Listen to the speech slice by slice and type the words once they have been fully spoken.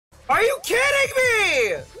Are you kidding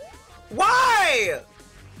me? Why?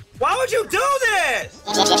 Why would you do this?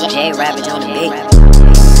 Ravage on the beat.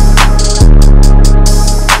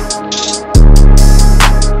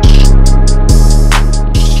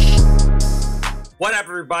 What up,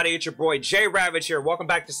 everybody? It's your boy Ravage here. Welcome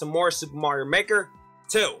back to some more Super Mario Maker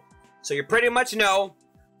 2. So you pretty much know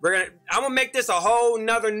I'm gonna make this a whole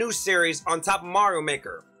nother new series on top of Mario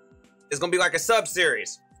Maker. It's gonna be like a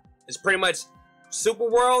sub-series. It's pretty much Super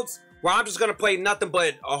Worlds, where I'm just gonna play nothing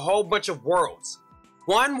but a whole bunch of worlds.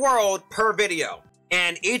 One world per video.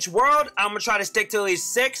 And each world, I'm gonna try to stick to at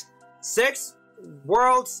least six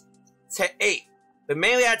worlds to 8. But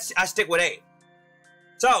mainly I stick with 8.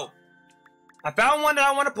 So, I found one that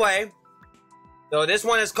I want to play. So this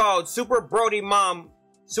one is called Super Brody Mom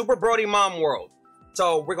World.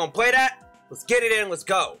 So we're gonna play that. Let's get it in, let's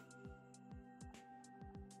go.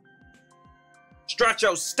 Strut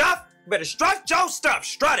your stuff. You better strut your stuff.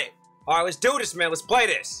 Strut it. Alright, let's do this, man. Let's play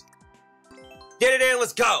this. Get it in,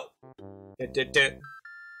 let's go.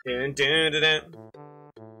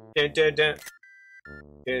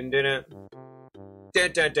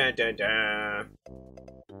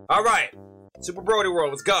 Alright. Super Brody World,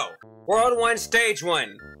 let's go. World 1, Stage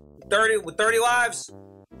 1. 30 lives.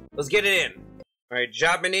 Let's get it in. Alright,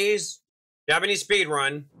 Japanese speed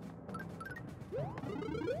run.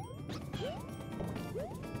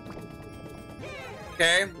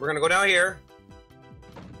 Okay, we're gonna go down here.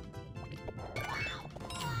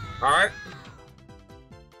 Alright.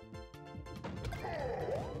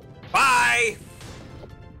 Bye!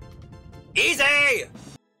 Easy!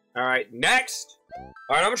 Alright, next.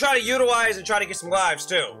 Alright, I'm gonna try to utilize and try to get some lives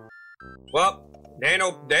too. Well, there ain't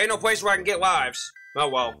no place where I can get lives. Oh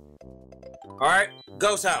well. Alright,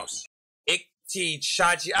 Ghost House.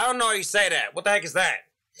 Ikti-chachi. I don't know how you say that. What the heck is that?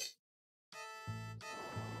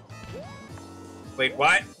 Wait,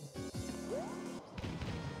 what?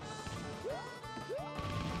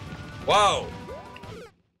 Whoa.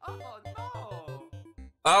 Oh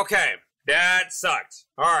no. Okay, that sucked.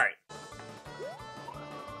 Alright.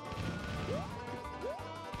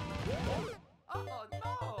 Oh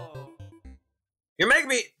no. You're making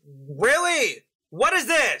me... Really? What is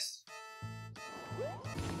this?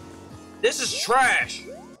 This is trash.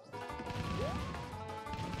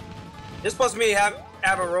 This is supposed to be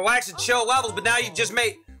have a relaxed and chill levels, but now you just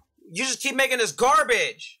keep making this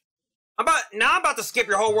garbage. I'm about to skip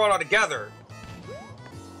your whole world altogether.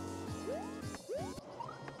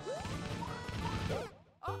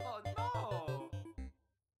 Oh no.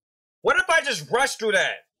 What if I just rush through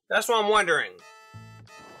that? That's what I'm wondering.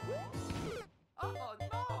 Oh no.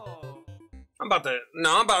 I'm about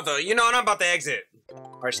to exit.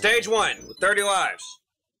 Alright, Stage 1 with 30 lives.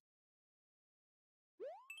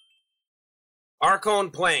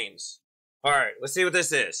 Arcone Plains. Alright, let's see what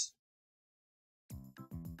this is.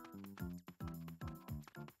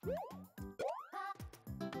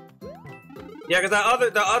 Yeah, because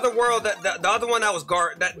the other world, the other one that was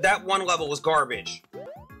that one level was garbage.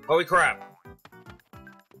 Holy crap.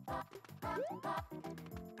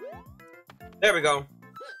 There we go.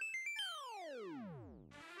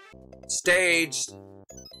 Stage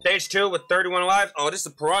 2 with 31 lives. Oh, this is the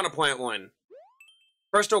Piranha Plant one.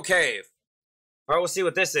 Crystal Cave. Alright, we'll see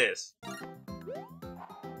what this is. Alright,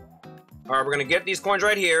 we're gonna get these coins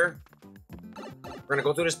right here. We're gonna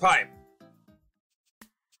go through this pipe.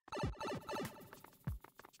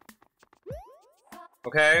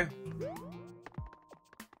 Okay.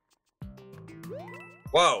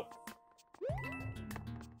 Whoa.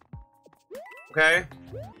 Okay.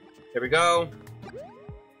 Here we go.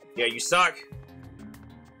 Yeah, you suck.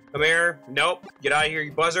 Come here. Nope. Get out of here,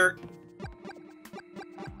 you buzzard.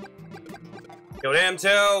 Kill them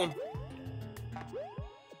too.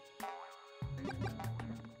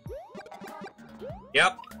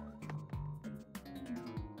 Yep.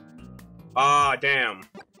 Ah, damn.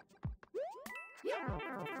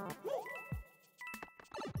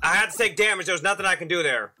 I had to take damage. There was nothing I can do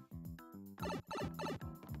there.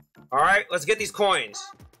 Alright, let's get these coins.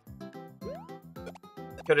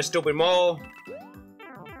 Kill this stupid mole.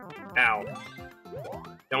 Ow.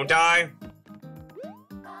 Don't die.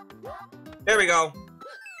 There we go.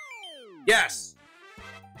 Yes.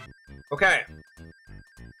 Okay.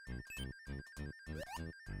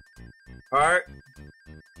 Alright.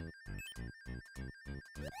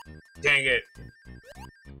 Dang it.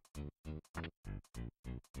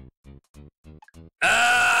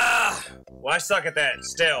 Ah! Well, I suck at that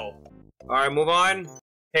still. Alright, move on.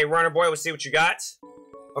 Hey, runner boy, let's see what you got.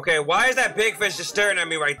 Okay, why is that big fish just staring at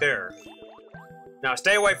me right there? Now,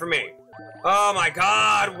 stay away from me. Oh my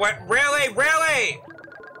god, what? Really? Really?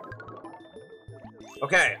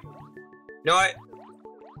 Okay. know what?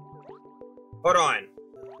 Hold on.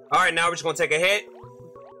 Alright, now we're just gonna take a hit.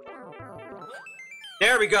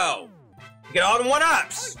 There we go. Get all the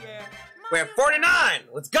 1-ups. We're at 49.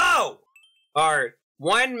 Let's go. Alright.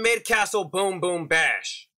 1 mid-castle boom boom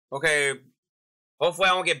bash. Okay. Hopefully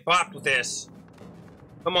I won't get bopped with this.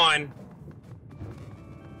 Come on.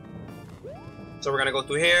 So we're gonna go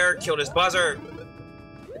through here, kill this buzzard.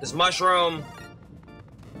 Get this mushroom.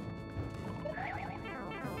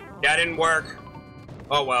 That didn't work.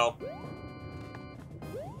 Oh well.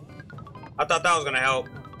 I thought that was gonna help.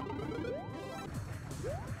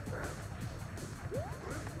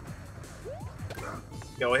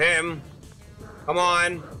 Kill him. Come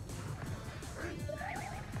on.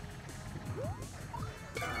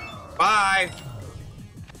 Bye.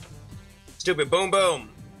 Stupid boom boom.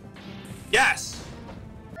 Yes.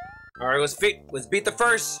 All right, let's beat the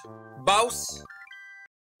first boss.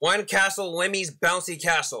 1 castle, Lemmy's bouncy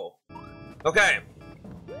castle. Okay.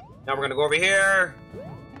 Now we're gonna go over here.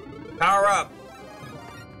 Power up.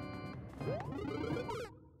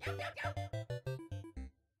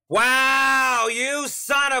 Wow, you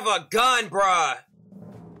son of a gun, bruh.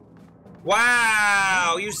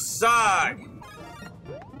 Wow, you suck.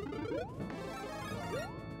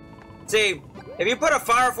 See, if you put a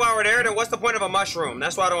fire flower there, then what's the point of a mushroom?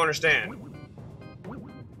 That's what I don't understand.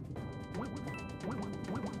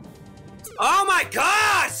 Oh my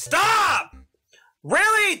god, stop!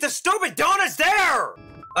 Really? The stupid donut's there!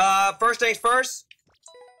 First things first.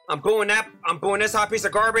 I'm booing this hot piece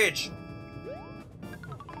of garbage.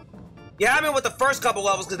 Yeah, I mean with the first couple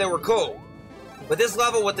levels because they were cool. But this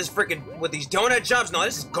level with these donut jumps, no,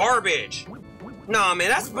 this is garbage. No, man,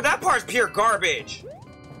 that part's pure garbage.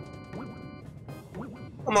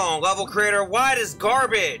 Come on, level creator, why this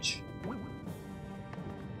garbage?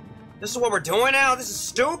 This is what we're doing now? This is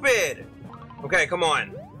stupid. Okay, come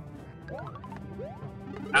on.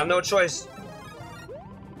 I have no choice.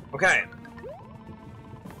 Okay.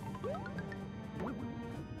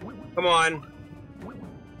 Come on.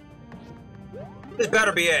 This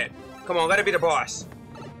better be it. Come on, let it be the boss.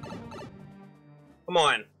 Come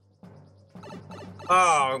on.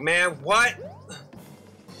 Oh, man, what?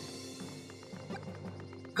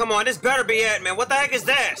 Come on, this better be it, man. What the heck is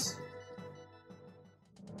this?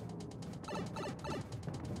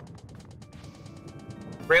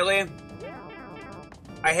 Really?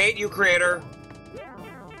 I hate you, creator.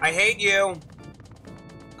 I hate you.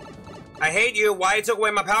 I hate you. Why you took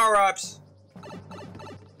away my power-ups?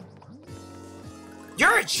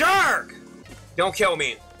 You're a jerk! Don't kill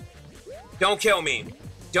me. Don't kill me.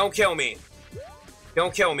 Don't kill me.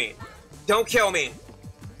 Don't kill me. Don't kill me.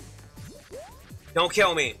 Don't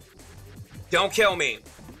kill me. Don't kill me.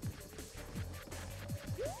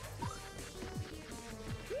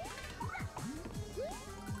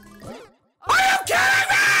 Are you kidding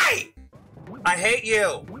me? I hate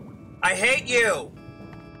you. I hate you.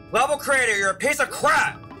 Level creator, you're a piece of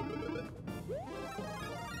crap.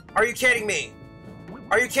 Are you kidding me?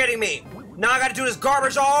 Are you kidding me? Now I gotta do this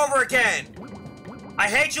garbage all over again. I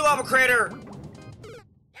hate you, level creator.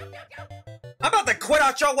 I'm about to quit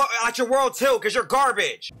out your world too, because you're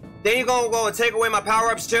garbage. Then you gonna go and take away my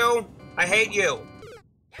power-ups too? I hate you.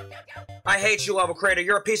 I hate you, level creator.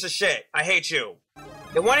 You're a piece of shit. I hate you.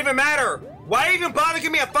 It won't even matter. Why even bother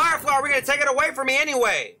giving me a fire flower? We're gonna take it away from me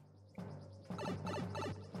anyway.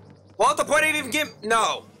 What's the point of even giving...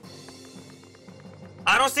 No.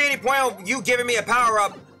 I don't see any point of you giving me a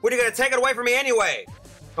power-up when you're gonna take it away from me anyway.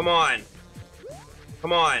 Come on.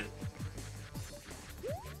 Come on.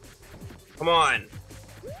 Come on.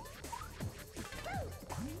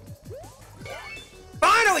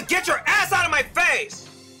 Finally, get your ass out of my face!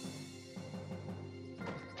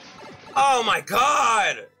 Oh my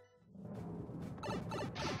god!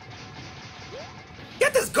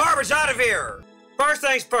 Get this garbage out of here! First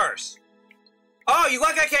things first. Oh, you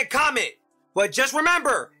like I can't comment. But just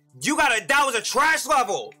remember, that was a trash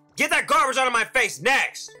level. Get that garbage out of my face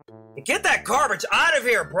next. And get that garbage out of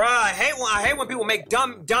here, bruh. I hate when people make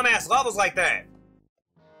dumbass levels like that.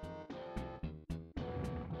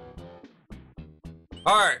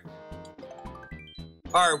 Alright.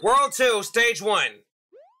 Alright, World 2, Stage 1.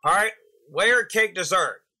 Alright, layered cake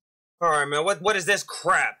dessert. Alright, man, what is this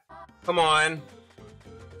crap? Come on.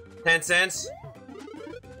 10 cents.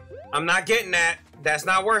 I'm not getting that. That's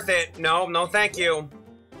not worth it. No, no thank you.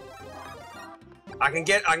 I can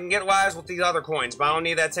get lives with these other coins, but I don't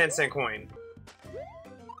need that 10-cent coin.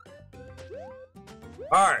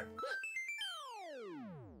 Alright.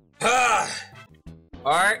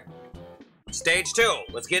 Alright. Stage 2.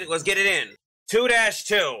 Let's get it in.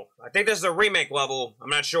 2-2. I think this is a remake level. I'm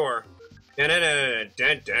not sure.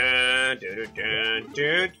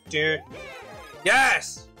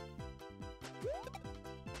 Yes!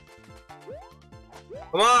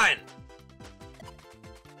 Come on!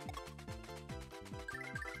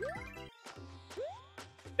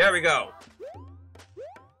 There we go.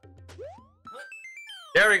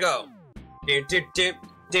 There we go.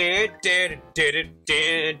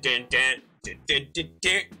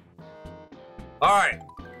 Alright.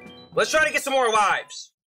 Let's try to get some more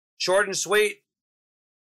lives. Short and sweet.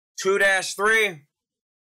 2-3.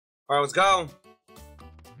 Alright, let's go.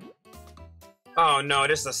 Oh no,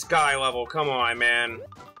 this is a sky level. Come on, man.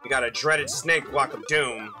 We got a dreaded snake block of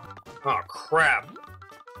doom. Oh crap.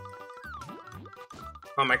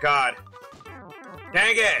 Oh my god.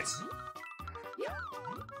 Dang it!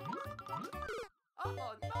 Oh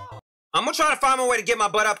no! I'm gonna try to find my way to get my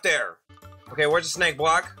butt up there. Okay, where's the snake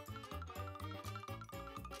block?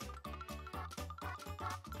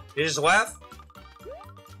 You just left?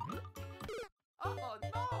 Oh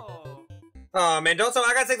no! Oh man, don't tell me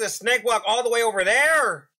I gotta take the snake block all the way over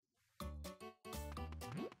there!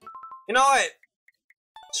 You know what?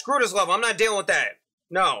 Screw this level, I'm not dealing with that.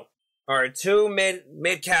 No. Alright, 2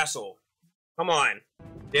 mid castle. Come on.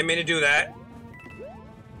 Didn't mean to do that.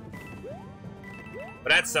 But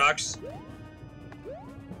that sucks.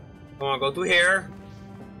 Come on, go through here.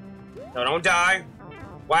 No, don't die.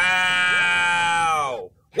 Wow!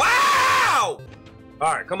 Wow!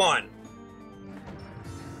 Alright, come on.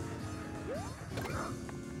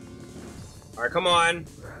 Alright, come on.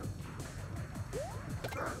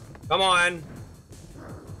 Come on.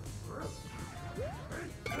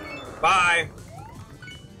 Bye.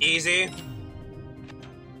 Easy.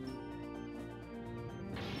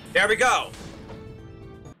 There we go.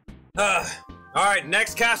 Alright,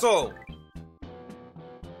 next castle.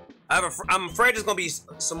 I'm afraid there's gonna be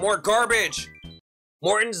some more garbage.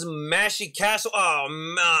 Morton's Mashy Castle. Oh,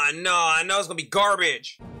 man, no, I know it's gonna be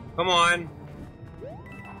garbage. Come on.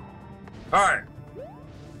 Alright.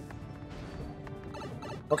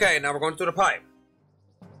 Okay, now we're going through the pipe.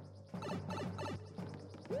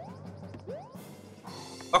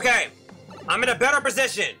 Okay, I'm in a better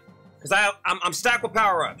position. Because I'm stacked with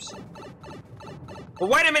power-ups. But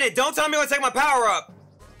wait a minute, don't tell me I'm gonna take my power-up.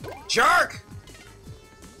 Jerk!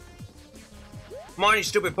 Come on, you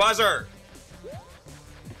stupid buzzer.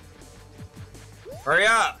 Hurry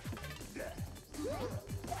up.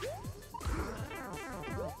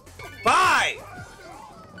 Bye!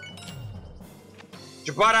 Get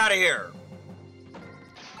your butt out of here.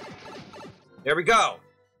 There we go.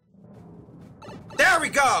 There we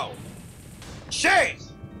go!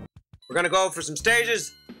 Jeez! We're gonna go for some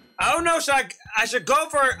stages. I don't know, I should go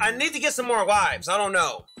for, I need to get some more lives. I don't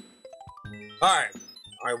know. Alright.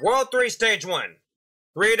 Alright, World 3, Stage 1.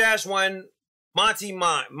 3-1,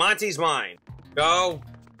 Monty's Mine. Go.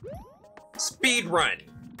 Speed run.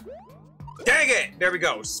 Dang it! There we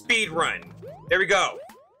go. Speed run. There we go.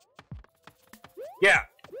 Yeah.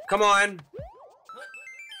 Come on.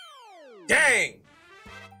 Dang!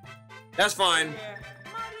 That's fine.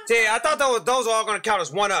 See, I thought those were all gonna count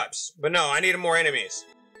as 1-ups. But no, I needed more enemies.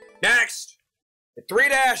 Next! The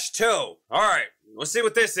 3-2. Alright, let's see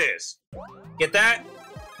what this is. Get that?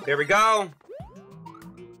 There we go.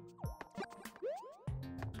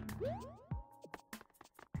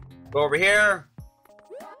 Go over here.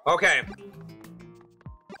 Okay.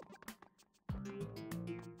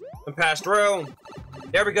 And pass through.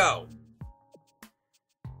 There we go.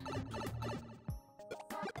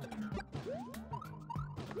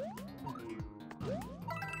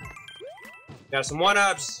 Got some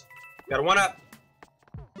 1-ups. Got a 1-up.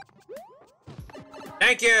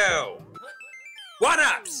 Thank you.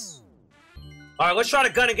 1-ups. All right, let's try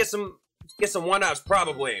to gun and get some 1-ups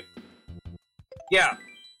probably. Yeah.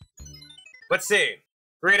 Let's see.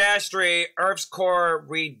 3-3, Earth's Core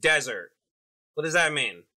Re-Desert. What does that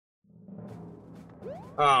mean?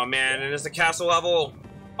 Oh man, and it's a castle level.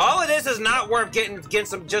 All of this is not worth getting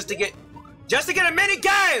some just to get a mini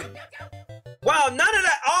game. Wow, none of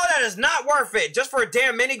that, all of that is not worth it. Just for a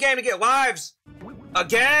damn mini game to get lives.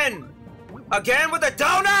 Again with the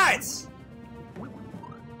donuts.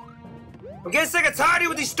 I'm getting sick and tired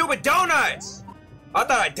with these stupid donuts. I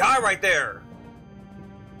thought I'd die right there.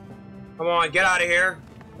 Come on, get out of here.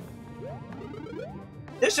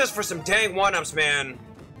 This is just for some dang 1-ups, man.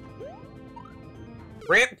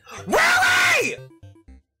 Rip. Really?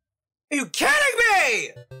 Are you kidding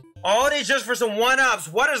me? All these just for some 1-ups.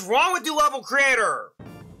 What is wrong with you, level creator?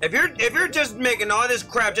 If you're just making all this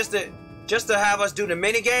crap just to have us do the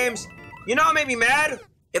mini games, you know what made me mad?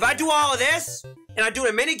 If I do all of this and I do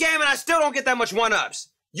a mini game and I still don't get that much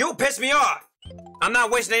 1-ups, you'll piss me off. I'm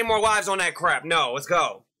not wasting any more lives on that crap. No, let's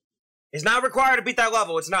go. It's not required to beat that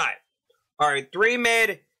level. It's not. Alright, 3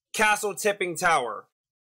 mid, castle tipping tower.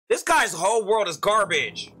 This guy's whole world is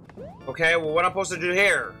garbage. Okay, well, what I'm supposed to do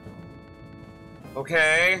here?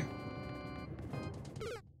 Okay.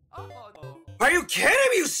 Oh no. Are you kidding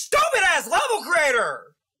me, you stupid-ass level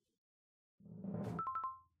creator?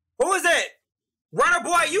 Who is it? Runner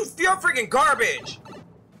boy, you're freaking garbage.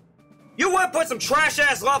 You would put some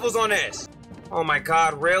trash-ass levels on this. Oh my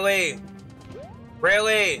god, really?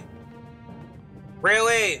 Really?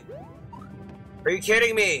 Really? Are you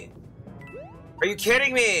kidding me? Are you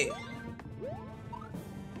kidding me?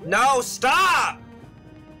 No, stop!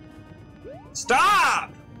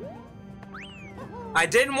 Stop! I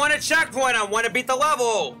didn't want a checkpoint, I want to beat the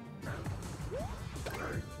level.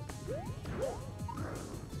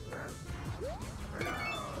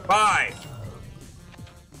 Bye.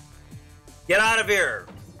 Get out of here.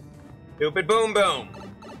 Stupid boom boom.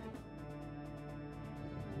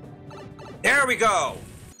 There we go.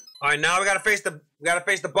 Alright, now we gotta face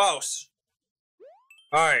the boss.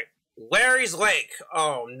 Alright. Larry's Lake.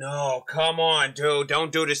 Oh no, come on, dude.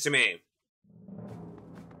 Don't do this to me.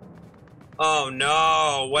 Oh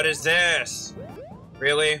no, what is this?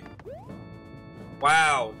 Really?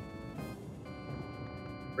 Wow.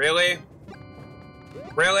 Really?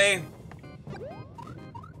 Really?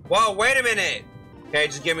 Whoa, wait a minute! Okay,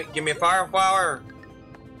 just give me a fire flower.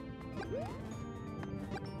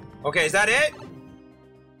 Okay, is that it?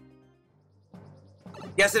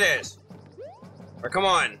 Yes, it is. Alright, come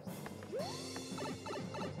on.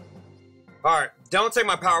 Alright, don't take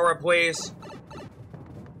my power up, please.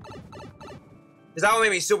 Because that will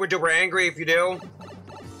make me super duper angry if you do.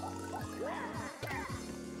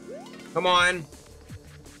 Come on.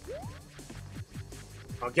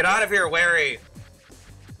 Oh, get out of here, Larry.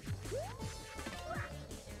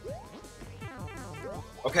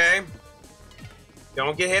 Okay.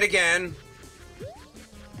 Don't get hit again.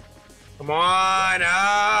 Come on.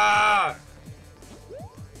 Ah!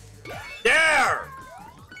 There!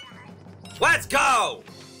 Let's go!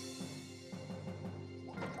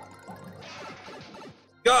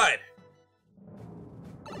 Good.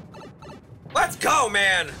 Let's go,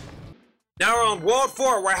 man. Now we're on World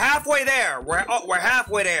 4. We're halfway there. We're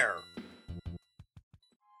halfway there.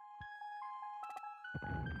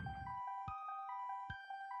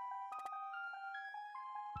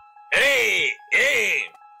 Hey! Hey!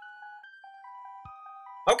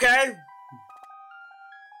 Okay.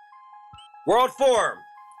 World 4.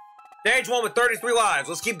 Stage 1 with 33 lives.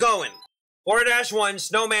 Let's keep going. 4-1,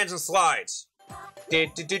 snowmans and slides.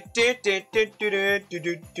 Wait till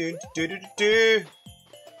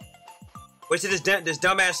this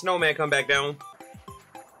dumbass snowman come back down.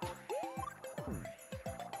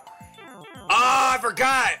 Oh, I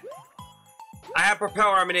forgot! I have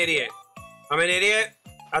propeller, I'm an idiot. I'm an idiot.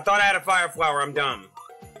 I thought I had a fire flower, I'm dumb.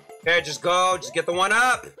 Okay, just go, just get the one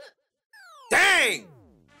up. Dang!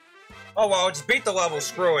 Oh well, just beat the level,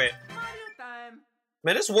 screw it.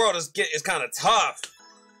 Man, this world is kind of tough.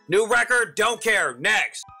 New record, don't care,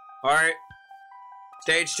 next. Alright.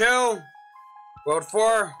 Stage 2. World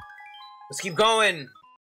 4. Let's keep going.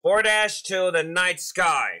 4-2 the night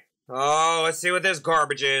sky. Oh, let's see what this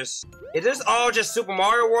garbage is. Is this all just Super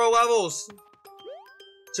Mario World levels?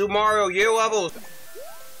 Super Mario U levels?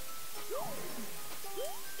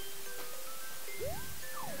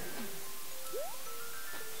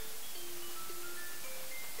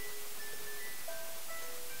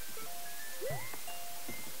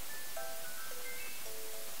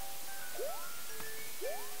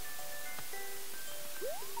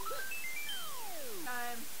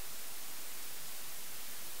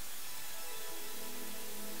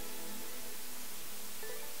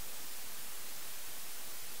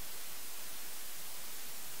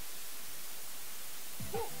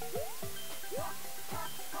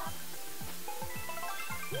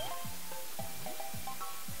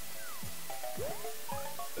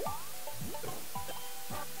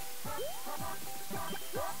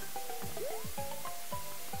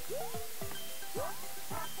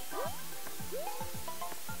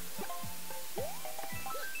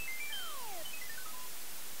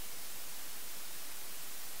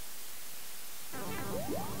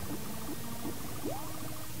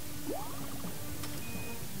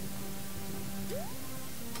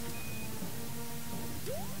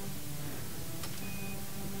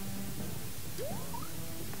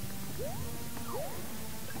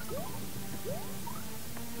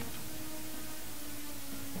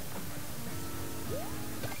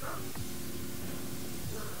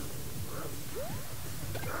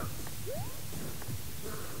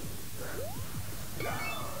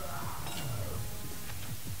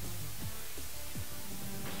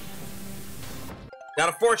 Got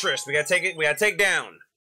a fortress. We gotta take it. We gotta take down.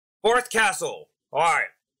 4th castle. Alright.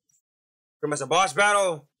 Pretty much a boss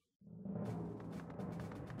battle.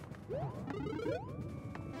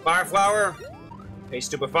 Fire flower. Hey,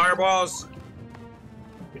 stupid fireballs.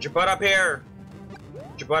 Get your butt up here.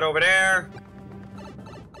 Get your butt over there.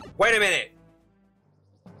 Wait a minute.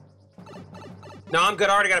 No, I'm good.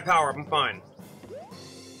 I already got a power up. I'm fine.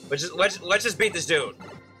 Let's just beat this dude.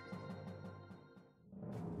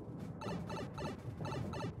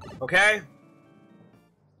 Okay?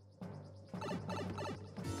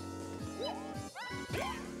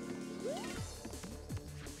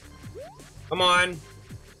 Come on.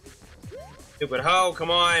 Stupid hoe,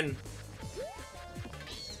 come on.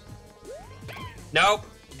 Nope.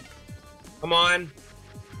 Come on.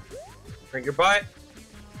 Bring your butt.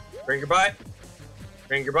 Bring your butt.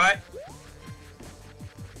 Bring your butt.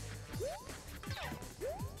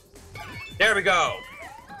 There we go.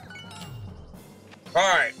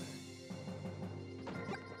 Alright.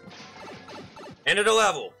 End of the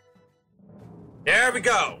level. There we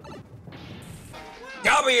go.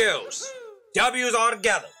 W's. W's all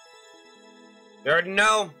together. You already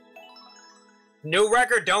know. New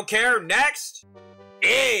record, don't care. Next.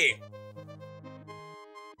 E.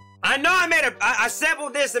 I know I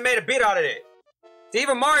sampled this and made a beat out of it.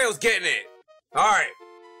 Even Mario's getting it. Alright.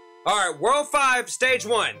 Alright, World 5, Stage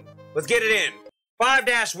 1. Let's get it in.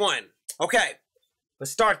 5-1. Okay.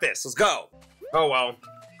 Let's start this. Let's go. Oh well.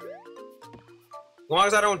 As long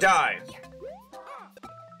as I don't die.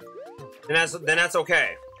 Then that's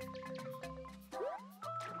okay.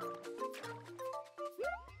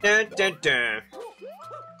 Dun, dun, dun.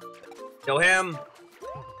 Kill him.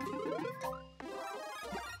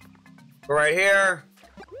 Go right here.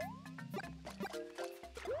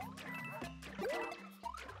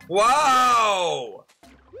 Whoa!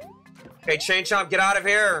 Okay, Chain Chomp, get out of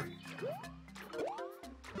here.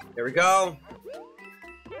 There we go.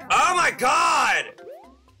 Oh my god!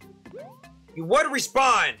 You would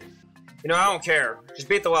respawn. You know, I don't care. Just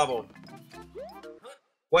beat the level.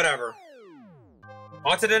 Whatever.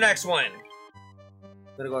 On to the next one.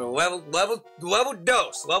 Gonna go to level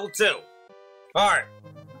dose, level 2. Alright.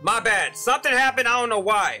 My bad. Something happened, I don't know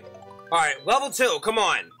why. Alright, level 2, come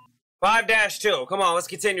on. 5-2, come on, let's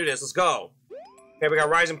continue this, let's go. Okay, we got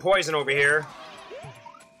Rising Poison over here.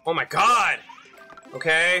 Oh my god!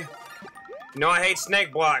 Okay. You know I hate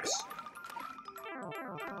snake blocks.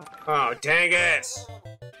 Oh, dang it.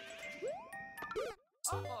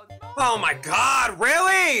 Oh my god,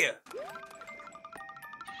 really?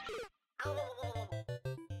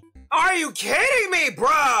 Are you kidding me,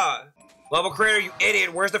 bruh? Level creator, you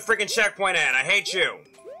idiot. Where's the freaking checkpoint at? I hate you.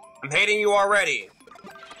 I'm hating you already.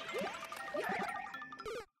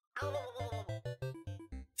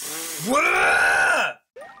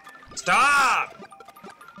 Stop!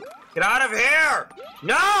 Get out of here!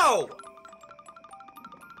 No!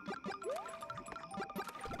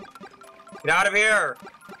 Get out of here!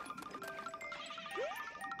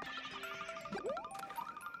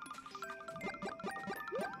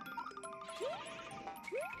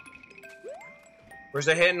 Where's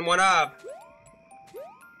the hidden one up?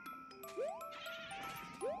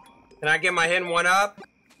 Can I get my hidden one up?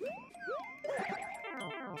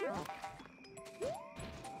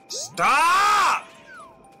 Stop!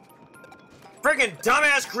 Freaking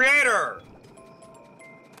dumbass creator!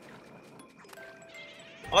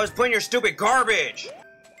 Always putting your stupid garbage.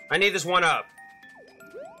 I need this one up.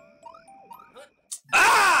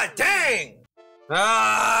 Ah, dang!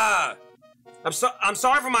 Ah! I'm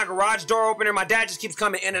sorry for my garage door opener. My dad just keeps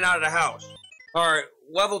coming in and out of the house. Alright,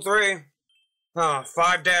 level 3. Oh,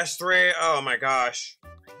 5-3. Oh my gosh.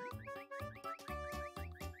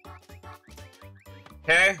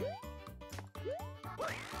 Okay.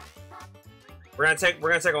 We're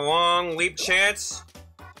gonna take a long leap chance.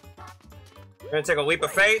 We're gonna take a leap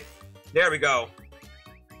of faith. There we go.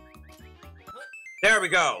 There we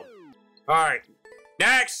go. Alright.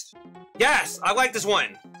 Next! Yes! I like this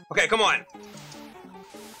one. Okay, come on.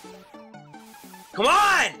 Come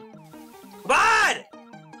on! Come on!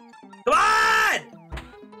 Come on!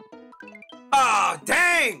 Oh,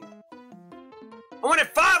 dang! I wanted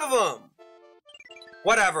 5 of them!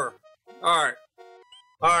 Whatever. Alright.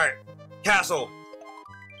 Alright. Castle.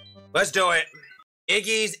 Let's do it.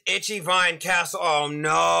 Iggy's Itchy Vine Castle. Oh,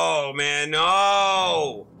 no, man.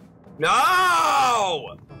 No!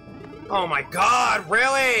 No! Oh, my God.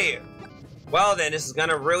 Really? Well, then, this is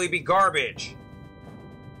gonna really be garbage.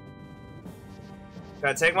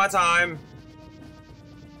 Gotta take my time.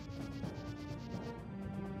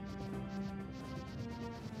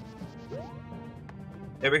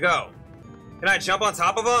 There we go. Can I jump on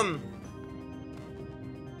top of him?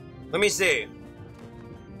 Let me see.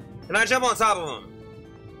 Can I jump on top of him?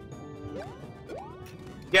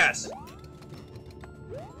 Yes.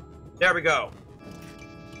 There we go.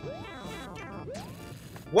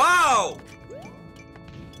 Wow!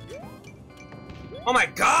 Oh my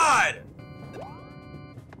god!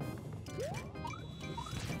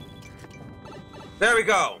 There we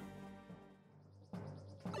go.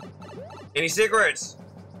 Any secrets?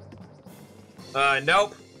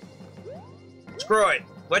 Nope. Screw it.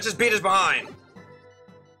 Let's just beat his behind.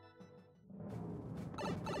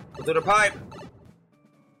 We'll do the pipe.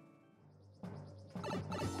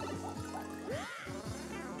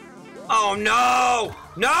 Oh no!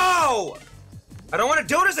 No! I don't want to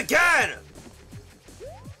do this again!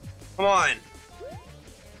 Come on.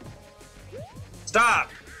 Stop!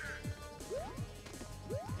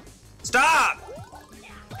 Stop!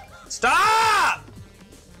 Stop!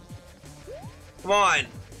 Come on.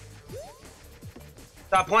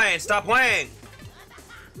 Stop playing, stop playing!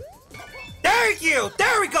 Thank you!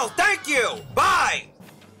 There we go, thank you! Bye!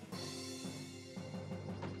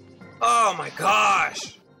 Oh my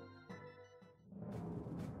gosh!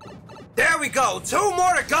 There we go! 2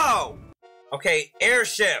 more to go! Okay,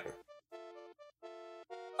 airship.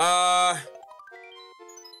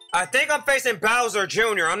 I think I'm facing Bowser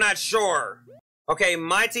Jr., I'm not sure. Okay,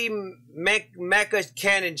 Mighty Mecha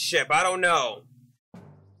Cannon Ship, I don't know.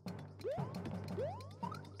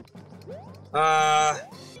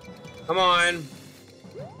 Come on.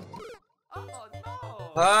 Oh no!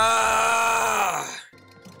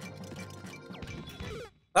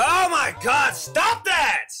 Oh my god, stop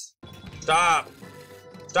that! Stop.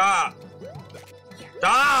 Stop.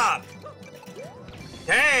 Stop!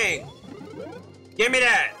 Dang! Give me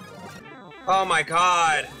that! Oh my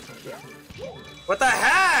god! What the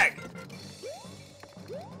heck?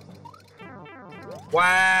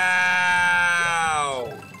 Wow!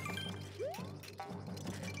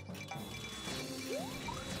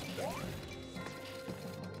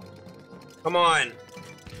 Come on.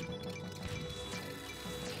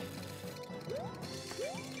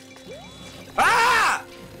 Ah!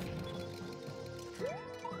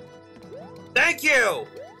 Thank you!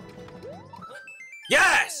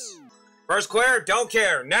 Yes! First clear, don't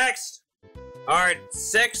care. Next! Alright,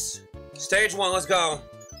 6. Stage 1, let's go.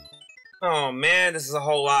 Oh man, this is a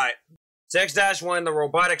whole lot. 6-1, the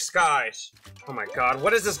robotic skies. Oh my god,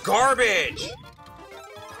 what is this garbage?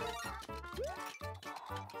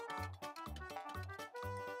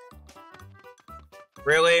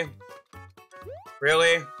 Really?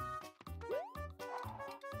 Really?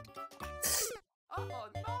 Oh no!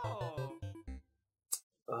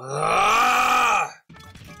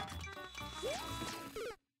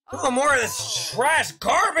 Oh, more of this trash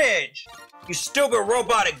garbage! You stupid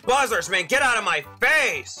robotic buzzers, man, get out of my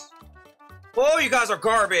face! Oh, you guys are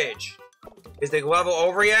garbage! Is the level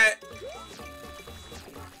over yet?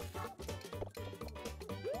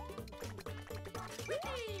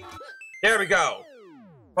 There we go.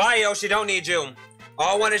 Bye, Yoshi, don't need you.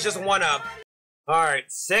 All one is just 1-up. Alright,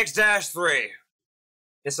 6-3.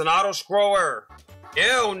 It's an auto-scroller.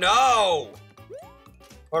 Ew, no!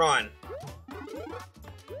 Hold on.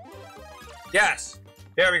 Yes,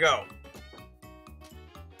 there we go.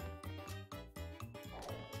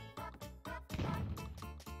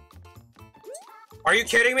 Are you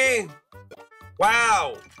kidding me?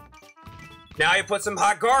 Wow. Now you put some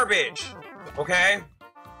hot garbage. Okay.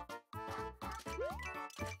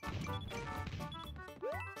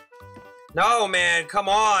 No, man, come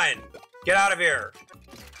on. Get out of here.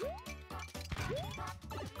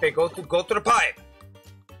 Okay, go through the pipe.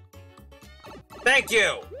 Thank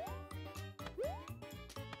you.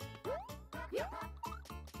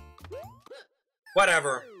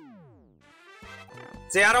 Whatever.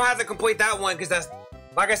 See, I don't have to complete that one because that's,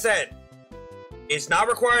 like I said, it's not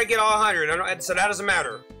required to get all 100, so that doesn't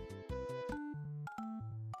matter.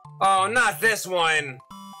 Oh, not this one.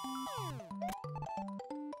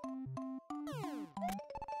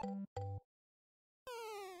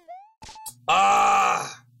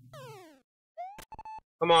 Ah!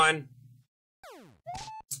 Come on.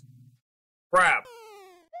 Crap.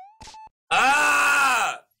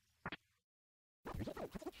 Ah!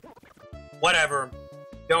 Whatever.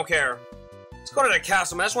 Don't care. Let's go to the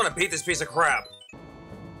castle, man. I just want to beat this piece of crap.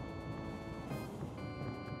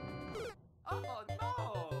 Oh no!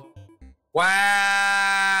 Wow!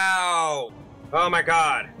 Oh my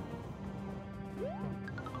god.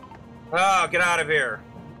 Oh, get out of here.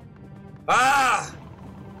 Ah!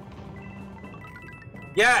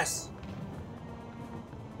 Yes!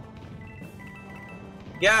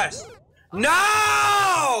 Yes!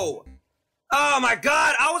 No! Oh my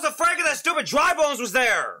god, I was afraid that stupid dry bones was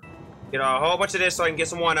there! Get a whole bunch of this so I can get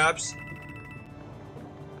some one-ups.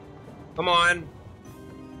 Come on.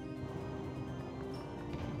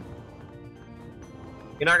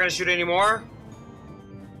 You're not gonna shoot anymore?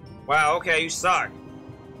 Wow, okay, you suck.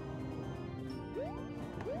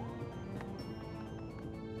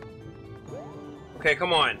 Okay,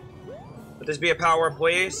 come on. Let this be a power,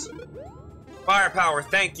 please. Firepower,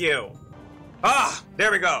 thank you. Ah,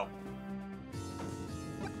 there we go.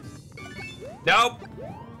 Nope.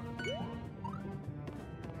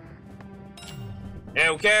 Yeah,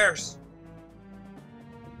 who cares?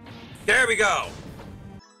 There we go.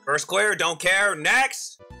 First clear, don't care.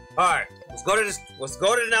 Next. Alright, let's go to this. Let's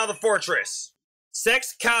go to now the fortress.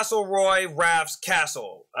 6 Castle Roy Raph's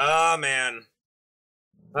Castle. Ah, man.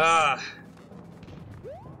 Ah.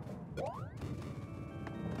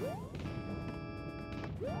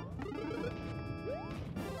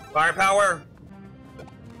 Firepower.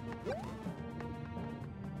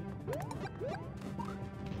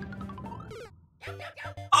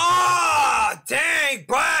 Ah, dang,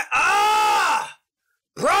 but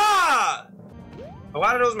bruh. A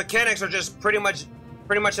lot of those mechanics are just pretty much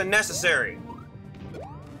unnecessary.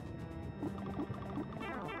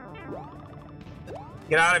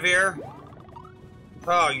 Get out of here.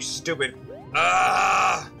 Oh, you stupid.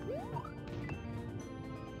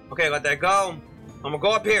 Okay, let that go. I'm gonna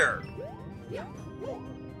go up here.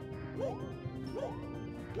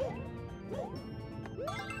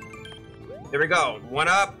 There we go. One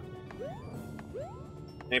up.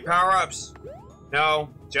 Any power-ups? No.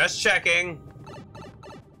 Just checking.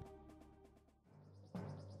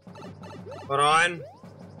 Hold on.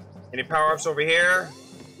 Any power-ups over here?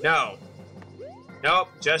 No. Nope.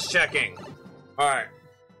 Just checking. Alright.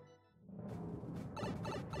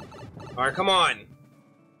 Alright, come on.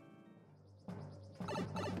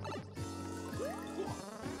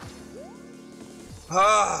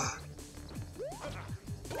 Ah.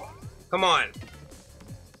 Come on.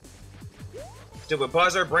 Stupid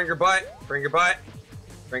buzzer, bring your butt, bring your butt,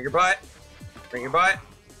 bring your butt, bring your butt.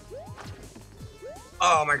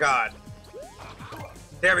 Oh my god.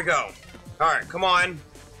 There we go. Alright, come on.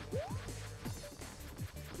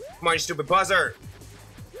 Come on, you stupid buzzer.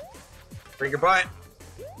 Bring your butt.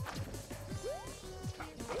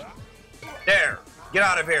 There. Get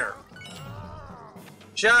out of here.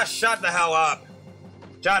 Just shut the hell up.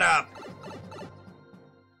 Shut up.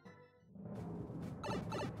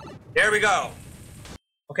 There we go.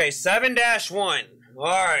 Okay, 7-1.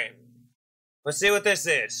 Alright. Let's see what this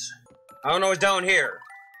is. I don't know what's down here.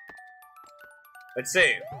 Let's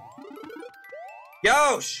see.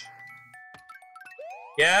 Yosh!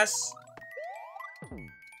 Yes?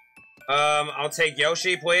 I'll take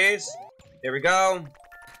Yoshi, please. There we go.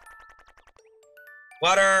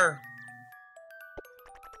 Flutter.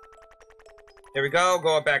 There we go.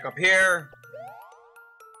 Go back up here.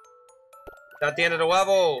 It's at the end of the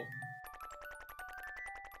level.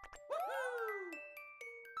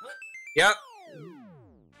 Yep.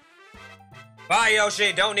 Bye,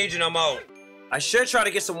 Yoshi. Don't need you no more. I should try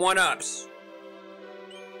to get some one-ups.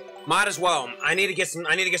 Might as well. I need to get some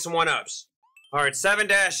 1-ups. Alright,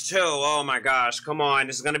 7-2. Oh my gosh, come on.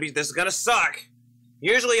 This is gonna suck.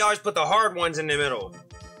 Usually I always put the hard ones in the middle.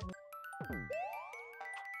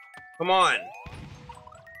 Come on.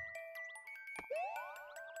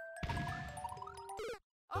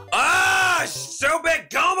 Ah! Stupid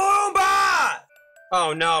Goomba!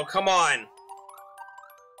 Oh no, come on.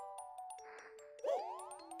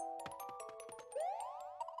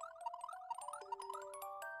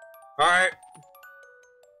 Alright.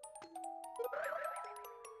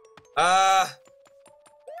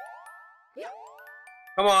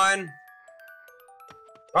 Come on.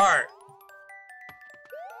 Alright.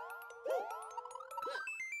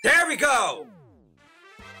 There we go!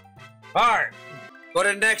 Alright. Go to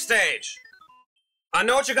the next stage. I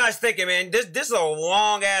know what you guys thinking, man. This is a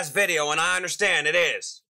long-ass video, and I understand it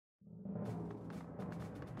is.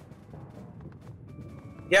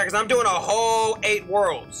 Yeah, because I'm doing a whole 8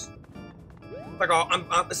 worlds.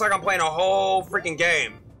 It's like I'm playing a whole freaking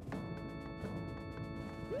game.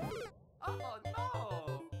 Oh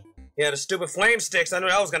no! Yeah, the stupid flame sticks. I knew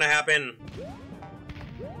that was gonna happen.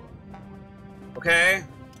 Okay.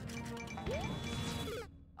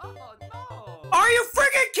 Oh no! Are you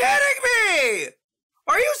freaking kidding me?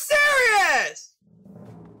 Are you serious?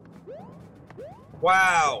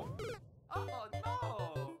 Wow. Oh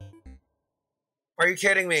no! Are you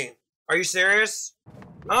kidding me? Are you serious?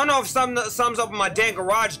 I don't know if something's up with my dang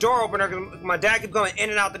garage door opener because my dad keeps going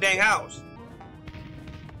in and out the dang house.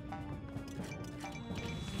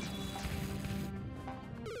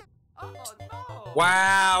 Oh no!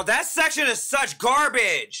 Wow, that section is such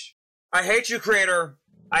garbage. I hate you, creator.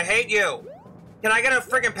 I hate you. Can I get a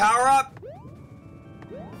freaking power up?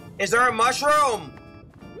 Is there a mushroom?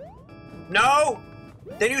 No?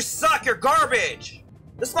 Then you suck. You're garbage.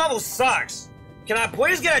 This level sucks. Can I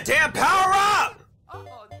please get a damn power up? Oh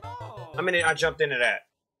no! I mean, I jumped into that.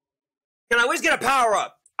 Can I at least get a power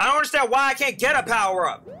up? I don't understand why I can't get a power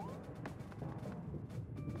up.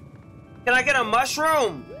 Can I get a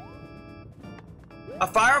mushroom? A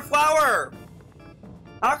fire flower?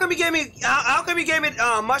 How come you gave me? How come you gave me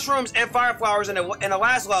mushrooms and fire flowers in the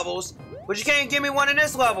last levels, but you can't give me one in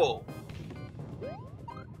this level?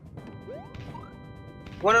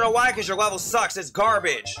 Wanna know why? Because your level sucks. It's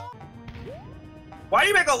garbage. Why do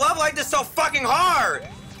you make a level like this so fucking hard?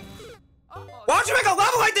 Why don't you make a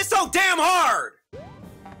level like this so damn hard?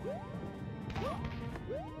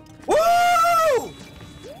 Woo!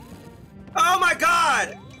 Oh my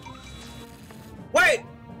god! Wait!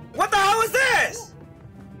 What the hell is this?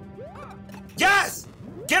 Yes!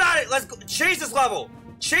 Get out of it! Let's go. Cheese this level!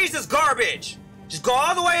 Cheese this garbage! Just go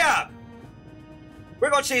all the way up!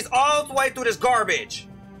 We're gonna cheese all the way through this garbage.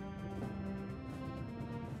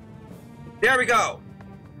 There we go.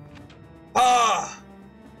 Ah!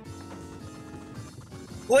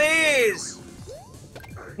 Please!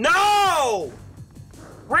 No!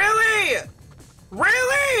 Really?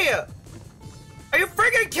 Really? Are you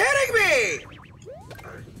freaking kidding me?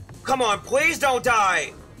 Come on, please don't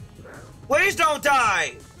die. Please don't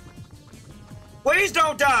die. Please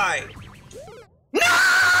don't die. No!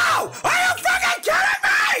 Are you freaking kidding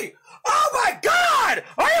me? Oh my god!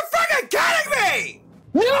 Are you freaking kidding me?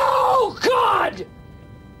 No, God!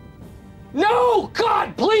 No,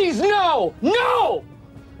 God, please, no! No!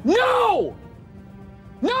 No!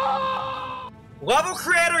 No! Level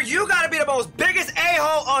creator, you gotta be the most biggest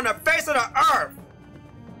a-hole on the face of the earth!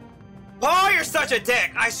 Oh, you're such a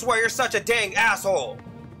dick! I swear, you're such a dang asshole!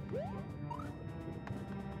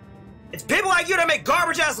 It's people like you that make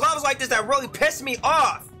garbage-ass levels like this that really piss me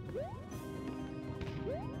off!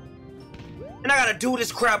 And I gotta do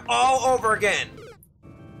this crap all over again!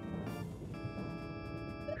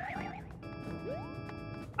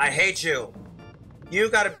 I hate you! You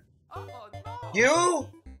gotta... Oh no! You?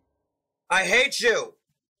 I hate you.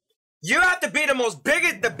 You have to be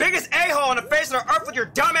the biggest a-hole on the face of the earth with your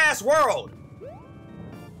dumbass world.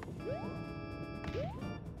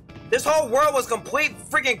 This whole world was complete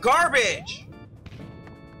freaking garbage.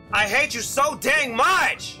 I hate you so dang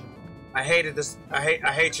much. I hated this. I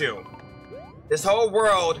hate you. This whole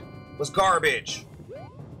world was garbage.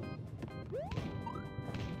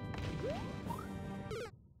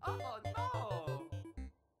 Oh no!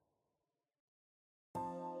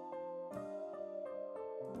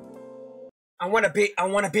 I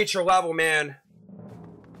wanna beat your level, man.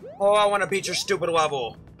 Oh, I wanna beat your stupid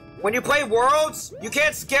level. When you play Worlds, you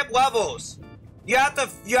can't skip levels. You have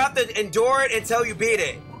to endure it until you beat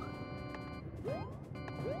it.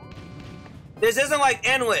 This isn't like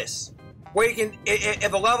Endless, where you can,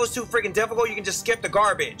 if a level's too freaking difficult, you can just skip the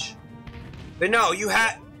garbage. But no, you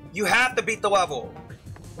have to beat the level.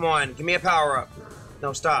 Come on, give me a power up.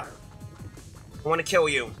 No, stop. I wanna kill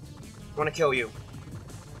you. I wanna kill you.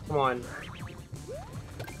 Come on.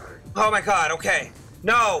 Oh my god, okay.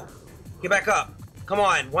 No! Get back up. Come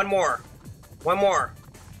on, one more. One more.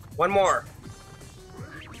 One more.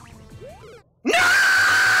 No!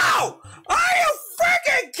 Are you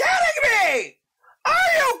freaking kidding me?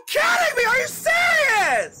 Are you kidding me? Are you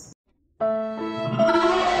serious?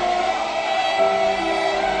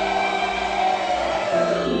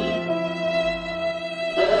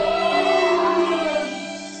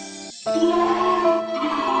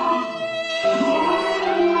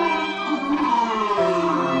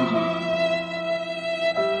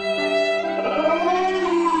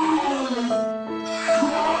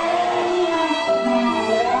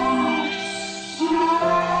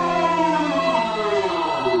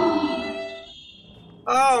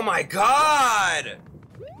 Oh my god!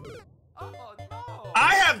 Oh no!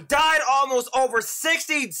 I have died almost over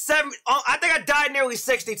 67. I think I died nearly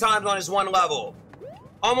 60 times on this one level.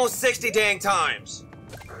 Almost 60 dang times.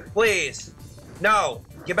 Please. No.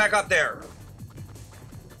 Get back up there.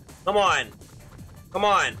 Come on. Come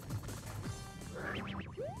on.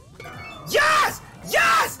 Yes!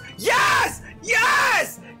 Yes! Yes!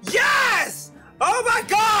 Yes! Yes! Oh my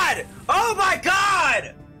god! Oh my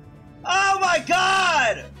god! Oh my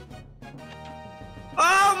god!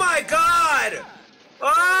 Oh my god!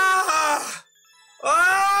 Ah!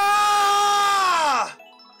 Ah!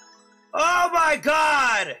 Oh my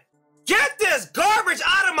god! Get this garbage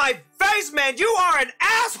out of my face, man! You are an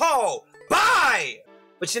asshole! Bye!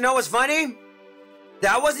 But you know what's funny?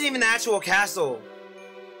 That wasn't even the actual castle.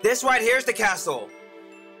 This right here's the castle.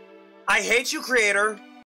 I hate you, creator.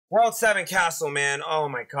 World 7 castle, man. Oh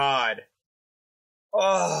my god.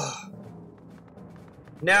 Oh.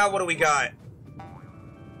 Now what do we got?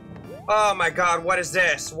 Oh my god, what is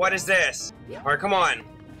this? What is this? Alright, come on.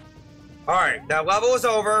 Alright, that level is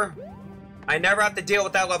over. I never have to deal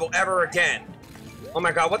with that level ever again. Oh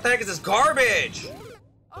my god, what the heck is this garbage?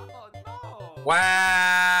 Oh no!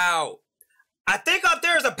 Wow. I think up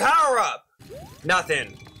there is a power-up.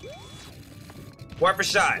 Nothing. Worth a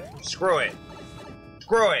shot. Screw it.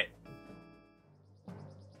 Screw it.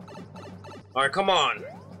 Alright, come on.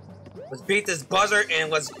 Let's beat this buzzard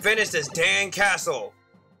and let's finish this dang castle.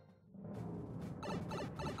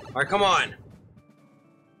 Alright, come on.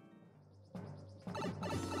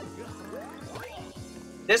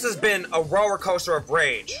 This has been a roller coaster of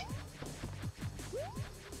rage.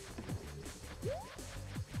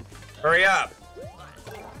 Hurry up.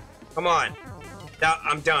 Come on.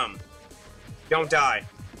 I'm dumb. Don't die.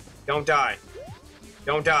 Don't die.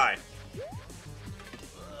 Don't die.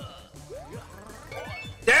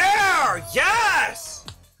 There! Yes!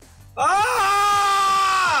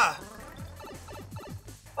 Ah!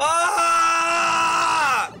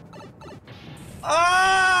 Ah!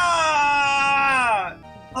 Ah!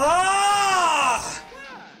 Ah!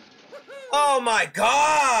 Oh my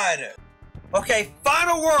god! Okay,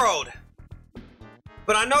 final world.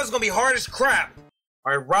 But I know it's gonna be hard as crap.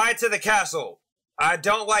 Alright, ride to the castle. I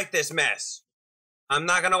don't like this mess. I'm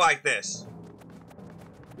not gonna like this.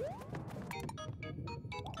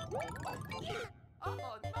 Oh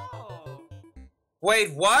no!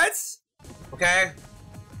 Wait, what? Okay.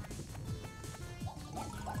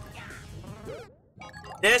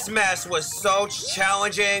 This mess was so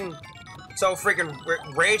challenging, so freaking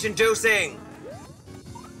rage-inducing.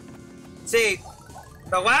 See,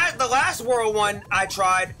 the last world one I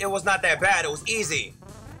tried, it was not that bad. It was easy.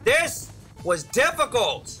 This was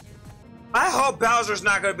difficult. I hope Bowser's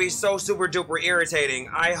not gonna be so super duper irritating.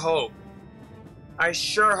 I hope. I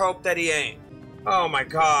sure hope that he ain't. Oh my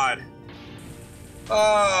god.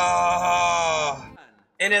 Oh.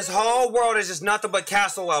 And this whole world is just nothing but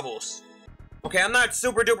castle levels. Okay, I'm not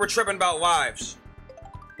super duper tripping about lives.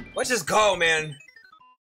 Let's just go, man.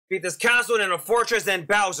 Beat this castle and then a fortress and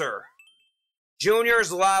Bowser.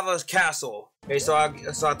 Junior's Lava's Castle. Okay, so I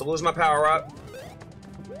have to lose my power up.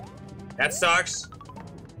 That sucks.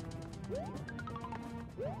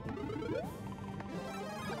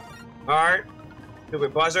 Alright.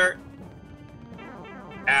 Stupid buzzer.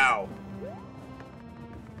 Ow.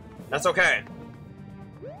 That's okay.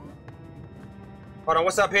 Hold on,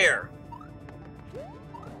 what's up here?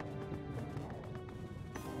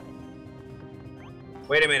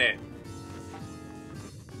 Wait a minute.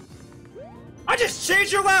 I just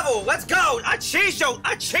changed your level! Let's go! I changed your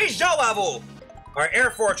level! Alright,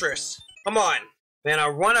 Air Fortress. Come on. Man, I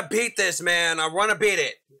wanna beat this, man. I wanna beat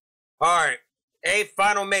it. Alright. A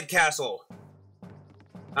final mid castle.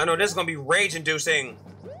 I know this is gonna be rage-inducing.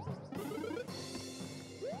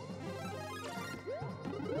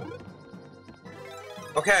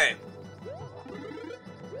 Okay.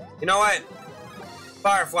 You know what?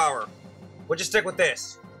 Fire Flower. We'll just stick with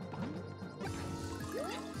this.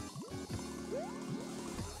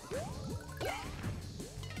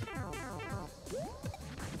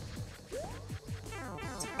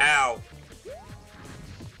 Ow.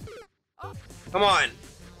 Come on.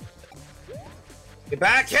 Get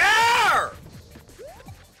back here!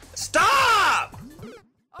 Stop!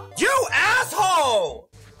 You asshole!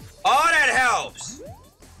 Oh, that helps.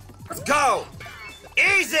 Let's go.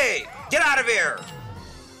 Easy. Get out of here.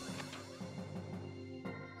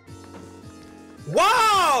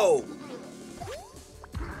 Whoa!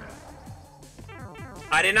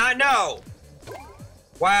 I did not know.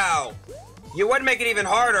 Wow. You would make it even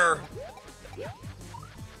harder.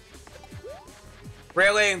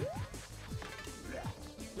 Really?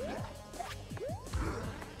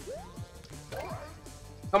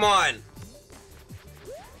 Come on.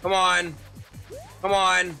 Come on. Come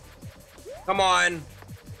on. Come on.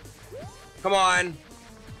 Come on.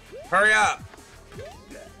 Hurry up.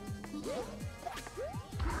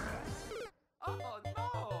 Oh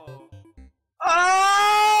no!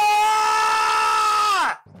 Ah!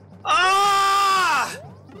 Ah!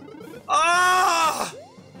 Ah!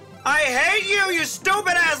 I hate you, you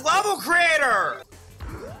stupid ass level creator!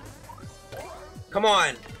 Come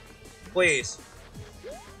on. Please.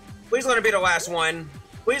 Please let it be the last one.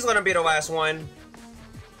 Please let it be the last one.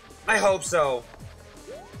 I hope so.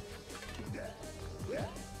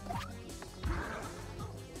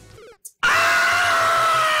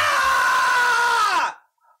 Ah!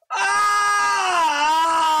 Ah!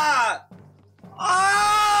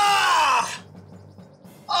 Ah!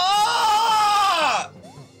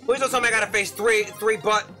 tell me I gotta face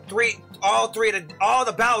all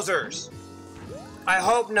the Bowsers. I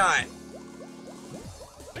hope not.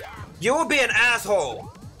 You will be an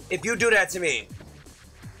asshole if you do that to me.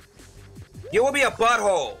 You will be a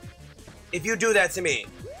butthole if you do that to me.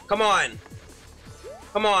 Come on.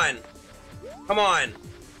 Come on. Come on.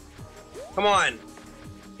 Come on.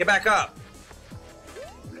 Get back up.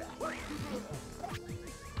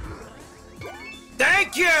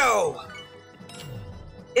 Thank you!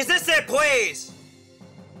 Is this it, please?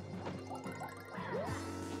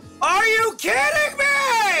 Are you kidding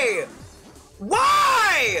me?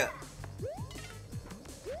 Why?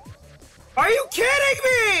 Are you kidding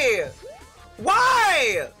me?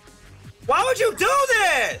 Why? Why would you do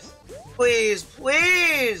this? Please,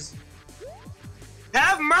 please.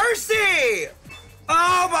 Have mercy.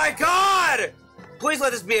 Oh my God. Please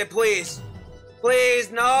let this be it, please.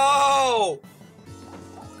 Please, no.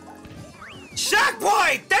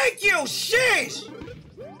 Checkpoint! Thank you! Sheesh!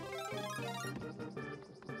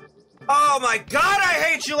 Oh my God, I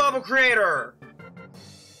hate you, level creator!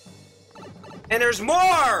 And there's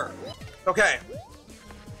more! Okay.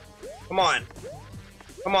 Come on.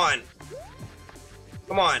 Come on.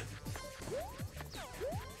 Come on.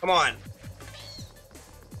 Come on.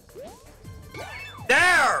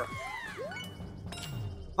 There!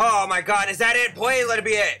 Oh my God, is that it? Please let it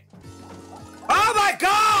be it. Oh my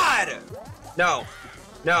God! No.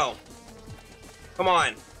 No. Come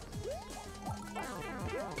on.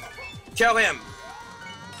 Kill him.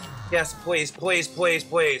 Yes, please, please, please,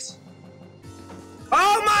 please.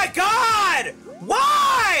 Oh my God!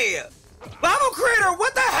 Why? Level creator,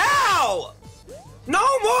 what the hell? No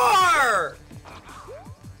more!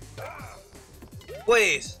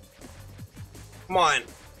 Please. Come on.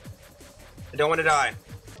 I don't want to die.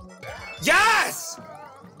 Yes!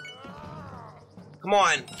 Come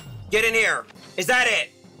on. Get in here. Is that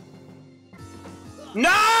it?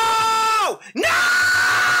 No!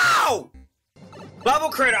 No! Level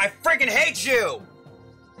Critter, I freaking hate you!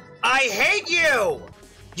 I hate you!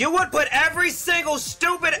 You would put every single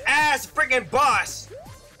stupid ass freaking boss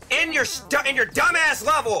in your dumb ass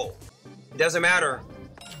level. It doesn't matter.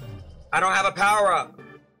 I don't have a power up.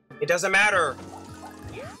 It doesn't matter.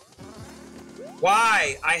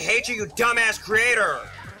 Why? I hate you, you dumbass creator.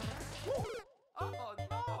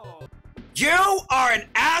 You are an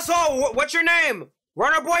asshole! What's your name?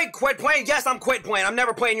 Runner Boy? Quit playing? Yes, I'm quit playing. I'm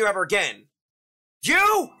never playing you ever again.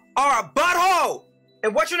 You are a butthole!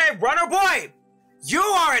 And what's your name? Runner Boy? You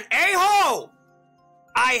are an a-hole!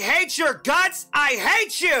 I hate your guts! I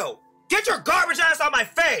hate you! Get your garbage ass out my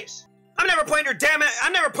face! I'm never playing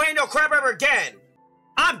I'm never playing no crap ever again!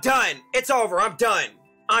 I'm done! It's over. I'm done.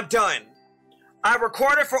 I'm done. I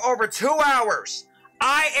recorded for over 2 hours.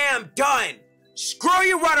 I am done. Screw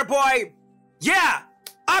you, Runner Boy! Yeah,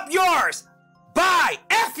 up yours! Bye!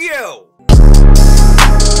 F you!